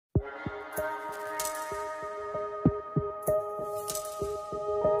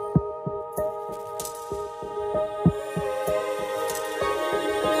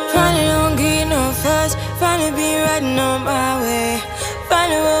riding on my way.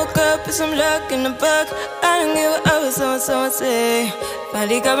 Finally woke up with some luck in the book. I don't give a what someone say.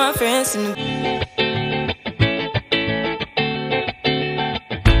 Finally got my friends in the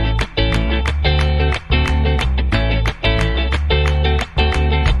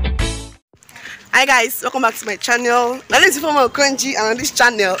Hi guys, welcome back to my channel. My name is Ifeoma Okonji, and on this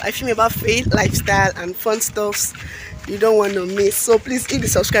channel I film about faith, lifestyle and fun stuffs you don't want to miss. So please hit the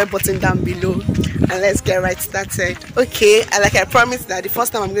subscribe button down below and let's get right started. Okay, like I promised that the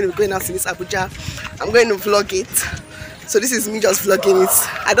first time I'm going to be going out in this Abuja, I'm going to vlog it. So this is me just vlogging it.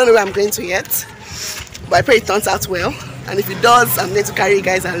 I don't know where I'm going to yet, but I pray it turns out well. And if it does, I'm going to carry you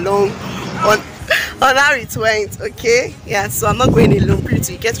guys along on how it went. Okay, yeah, so I'm not going alone.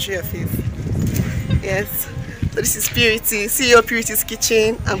 Pretty, get to show your face. Yes, so this is Purity, CEO Purity's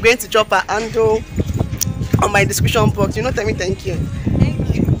Kitchen. I'm going to drop a handle on my description box. You know, tell me thank you.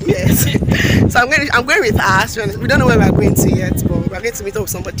 Thank you. Yes. So I'm going with her. We don't know where we're going to yet, but we're going to meet up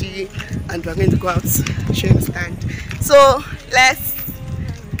with somebody and we're going to go out. She understand. So let's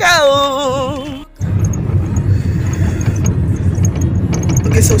go.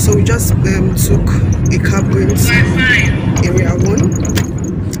 Okay, so we just took a cab going to area 1.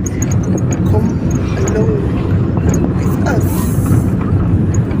 Come along with us.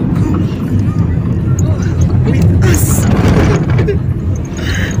 Come with us.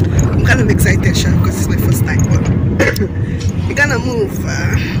 I'm kind of excited, Sha, because it's my first time. But we're gonna move.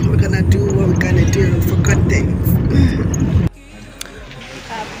 We're gonna do what we're gonna do for content.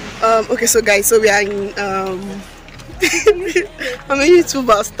 Okay, so guys, so we are in I'm a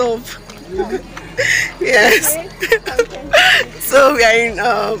YouTuber. Stop. Yes. So we are in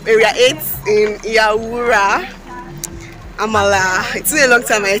area 8 in Yawura. Amala. It's been a long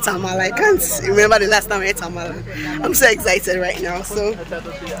time I ate Amala. I can't remember the last time I ate Amala. I'm so excited right now. So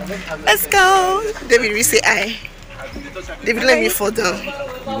let's go. David, we say hi. David, let me fall down.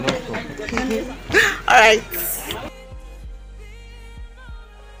 Alright.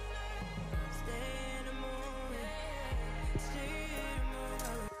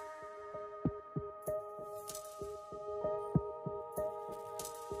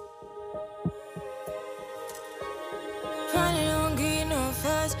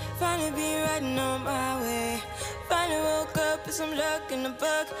 Finally be riding on my way. Finally woke up with some luck in the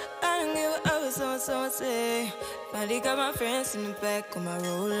book. I don't give a what someone say. Finally got my friends in the back on my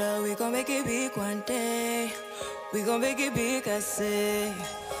roller. We gon' make it big one day. We gon' make it big, I say.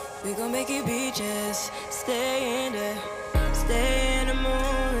 We gon' make it big, just stay in there. Stay in the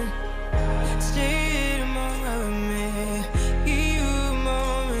moment. Stay in the moment with me. Give you a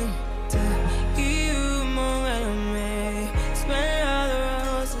moment. Give you a moment with me. Smell all the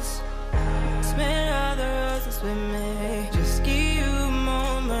roses. Smell all the roses with me. Just give you a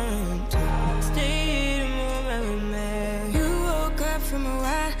moment. Stay in the moment with me. You woke up from a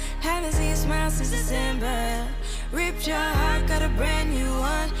while. Haven't seen you smile since December. Ripped your heart, got a brand new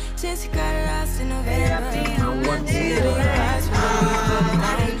one. Since you got lost in November. See it in your eyes when you for the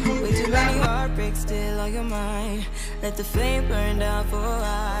night. Way too many heartbreaks still on your mind. Let the flame burn down for a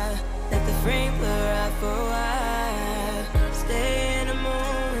while. Let the flame blur out for a while. Stay in the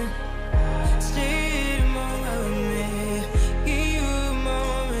moment. Stay in the moment with me. Give you a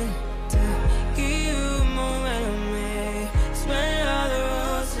moment. Give you a moment with me. Smell all the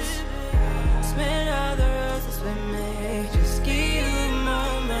roses. Smell all the roses with me. Just give you a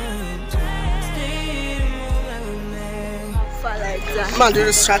moment. Stay in the moment with me. Like that. Man, do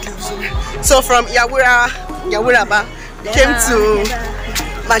this strategy. So from Yawura came to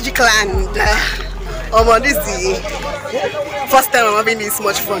Magic Land. This is the first time I'm having this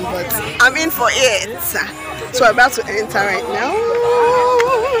much fun, but I'm in for it. So I'm about to enter right now.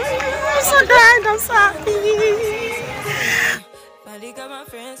 I'm so glad, I'm so happy. Finally got my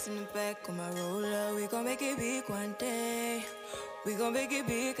friends in the back on my roller. We gon' make it big one day. We gon' make it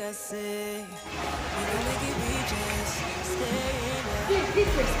big, I say. We gon' make it big, just stay in there.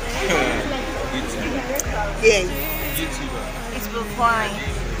 Yeah. It's been fine.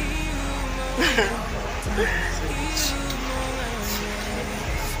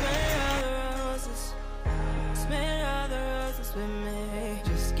 Smell all the roses with me.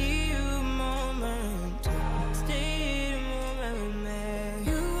 Just give you a moment. Stay in the moment with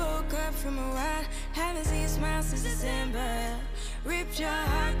me. You woke up from a while. Haven't seen you smile since December. Ripped your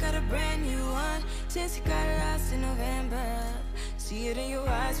heart, got a brand new one. Since you got lost in November. See it in your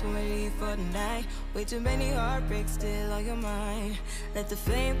eyes when we leave for the night. Way too many heartbreaks still on your mind. Let the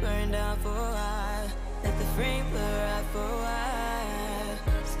flame burn down for a while. Let the flame blur out for a while.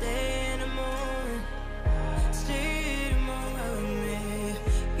 Stay in the moment. Stay in the moment with me.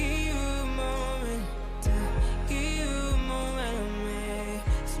 Give you a moment. Give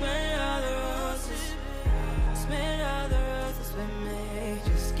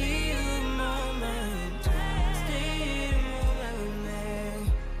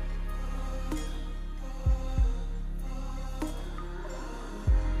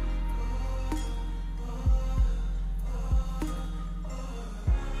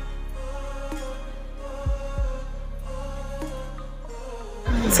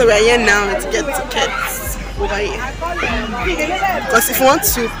So we are here now to get tickets over here. Because if you want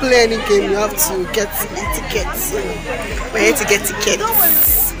to play any game, you have to get tickets. We're here to get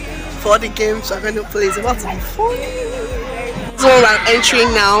tickets for all the games we're going to play. It's about to be fun. So we're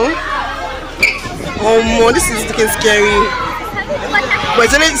entering now. This is looking scary. But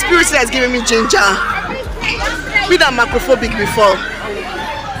it's only the spirit that's giving me ginger. Be that macrophobic before.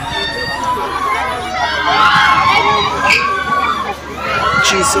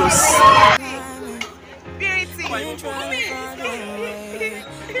 Jesus. I'm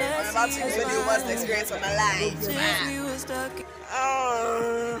about to use the worst experience of my life.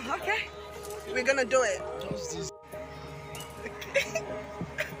 Okay. We're gonna do it.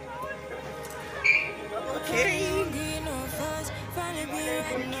 Okay.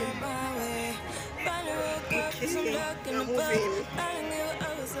 I'm moving.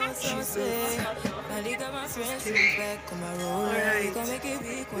 Jesus. Alright. We gon' make it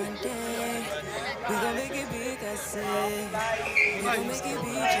big one day. We gon' make it big, I say. We gon' make it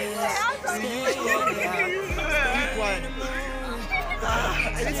big, just I need to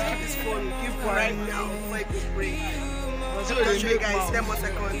keep this phone right now before I could break. I'll show you guys 10 more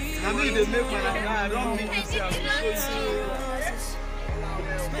seconds. I mean, they make my I don't mean to say I'm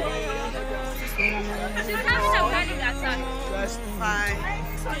Just 5,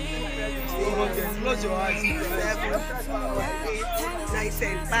 close your eyes. 7, 8, 9,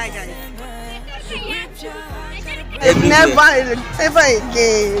 10. Bye, guys. Never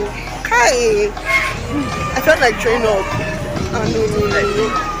again. Hi. I felt like throwing up. Oh, no.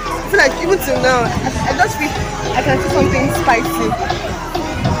 I feel like even till now, I just feel I can see something spicy.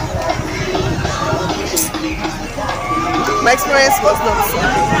 My experience was not so good.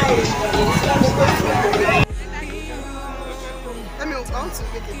 I want to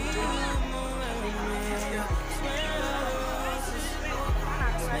make a video.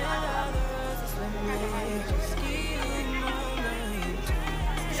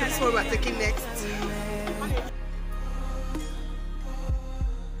 This is what we're taking next.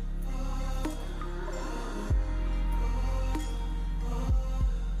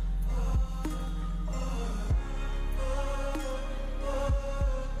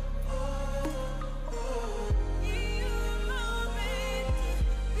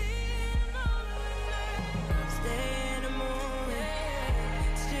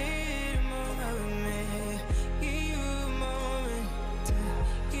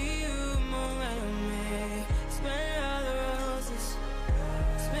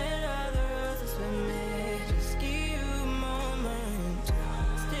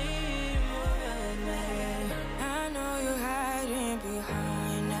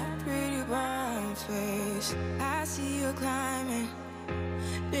 I see you climbing,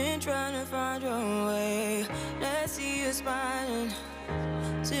 been trying to find your way. Let's see you smiling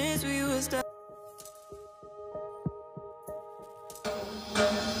since we were stuck.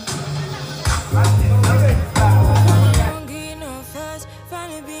 Don't get no fuss,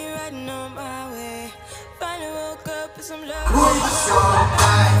 finally been riding on my way. Finally woke up with some love.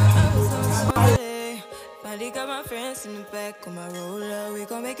 Finally got my friends in the back of my roller. We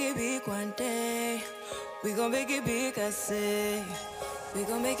gon' make it big one day. We gon' make it big, I say. We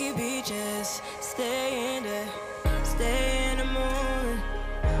gon' make it big, just stay in there. Stay in the moment.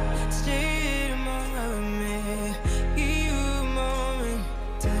 Stay in the moment with me. Give you a moment.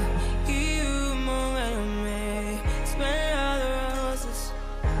 Give you a moment with me. Smell all the roses.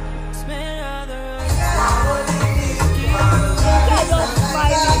 Smell all the roses.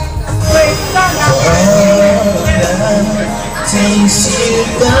 Things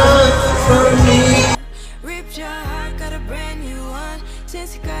you've done for me. Ripped your heart, got a brand new one.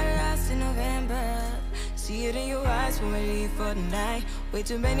 Since you got lost in November. See it in your eyes when we leave for the night. Way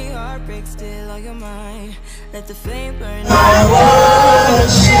too many heartbreaks still on your mind. Let the flame burn out. I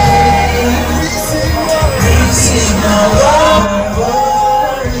worship,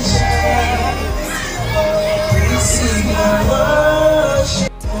 my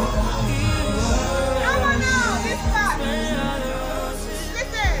worship.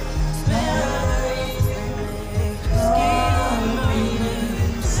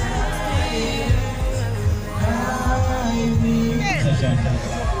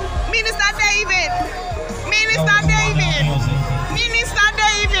 Minister David.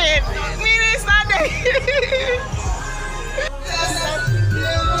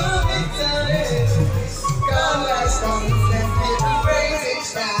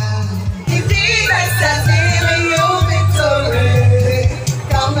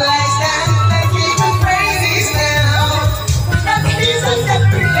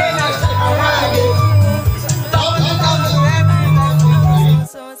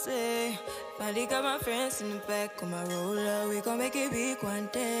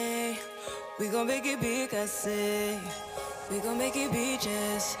 We gon' make it big, I say. We gon' make it big,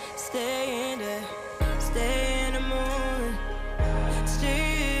 just stay in there. Stay in the moment.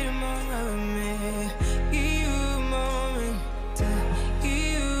 Stay in the moment with me. Give you a moment. Give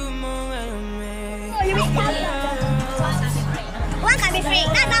you a moment with me. One can be free,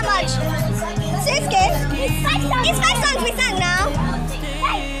 not that much. 6K? It's 5 songs we sang now.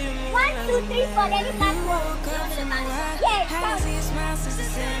 1, 2, 3, 4, then it's last one.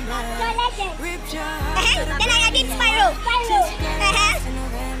 Yes, then I did Spyro.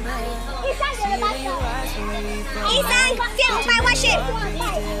 He sang the last song. He sang Feel My Worship.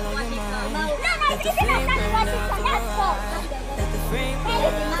 No, it's not the worship song, that's four.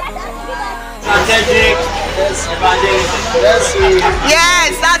 Strategic evangelism.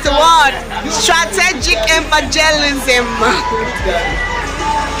 Yes, that's the word. Strategic evangelism.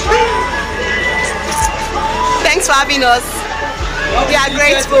 Thanks for having us. We are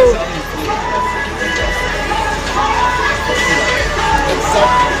grateful.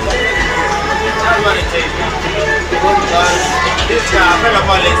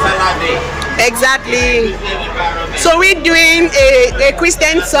 Exactly. So we're doing a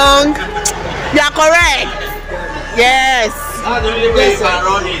Christian song. You are correct. Yes.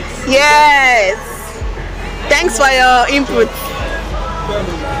 Yes. Thanks for your input.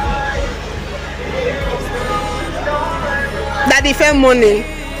 Daddy fair money.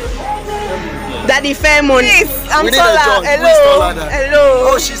 Daddy fair money. Please, I'm taller. Hello. Hello.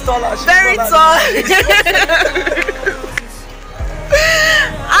 Oh, she's taller. Very tall.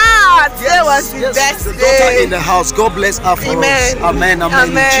 Today was the best the day. daughter in the house. God bless her for Amen. us. Amen. Amen.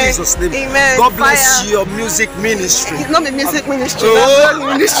 In Jesus' name. Amen. God bless Fire. your music ministry. It's not the music ministry. Oh. That's not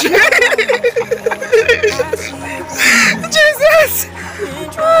ministry. Jesus.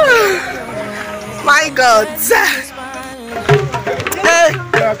 My God. Hey,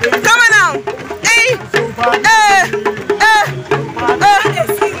 come on now. Hey,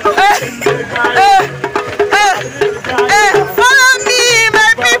 follow me, my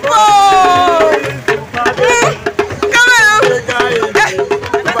people. Come on now.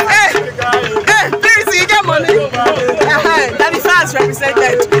 Please, you get money. That is how it's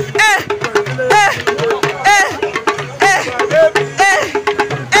represented.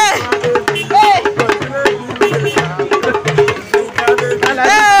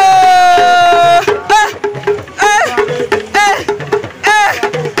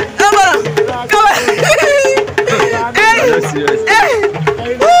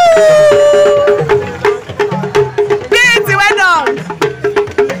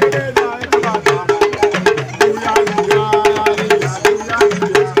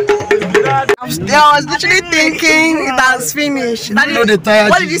 I was literally thinking it has finished.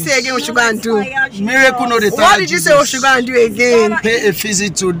 What did you say again we should go and do? Miracle no the What did you say we should go and do again? Pay a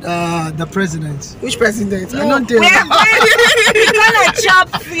visit to the president. Which president? I'm not there. We're gonna chop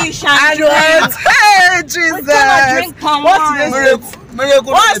fish and what? Hey, Jesus! drink palm What's wine. today's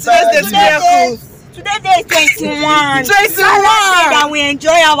Miracle. What's today's miracle? Today is 21. 21. That we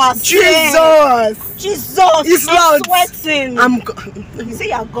enjoy our Jesus! Jesus! It's I'm loud. sweating. You say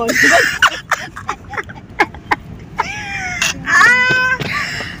you're gone.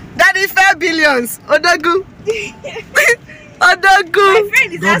 Daddy fair billions. Odagu. Odagu. My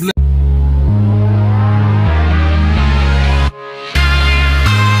friend is asking.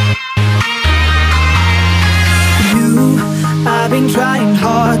 I've been trying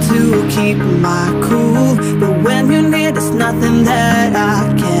hard to keep my cool, but when you're near, there's nothing that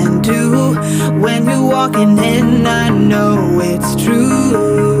I can do. When you're walking in, I know it's true.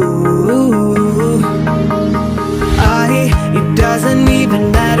 It doesn't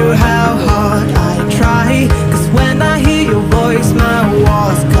even matter how hard I try.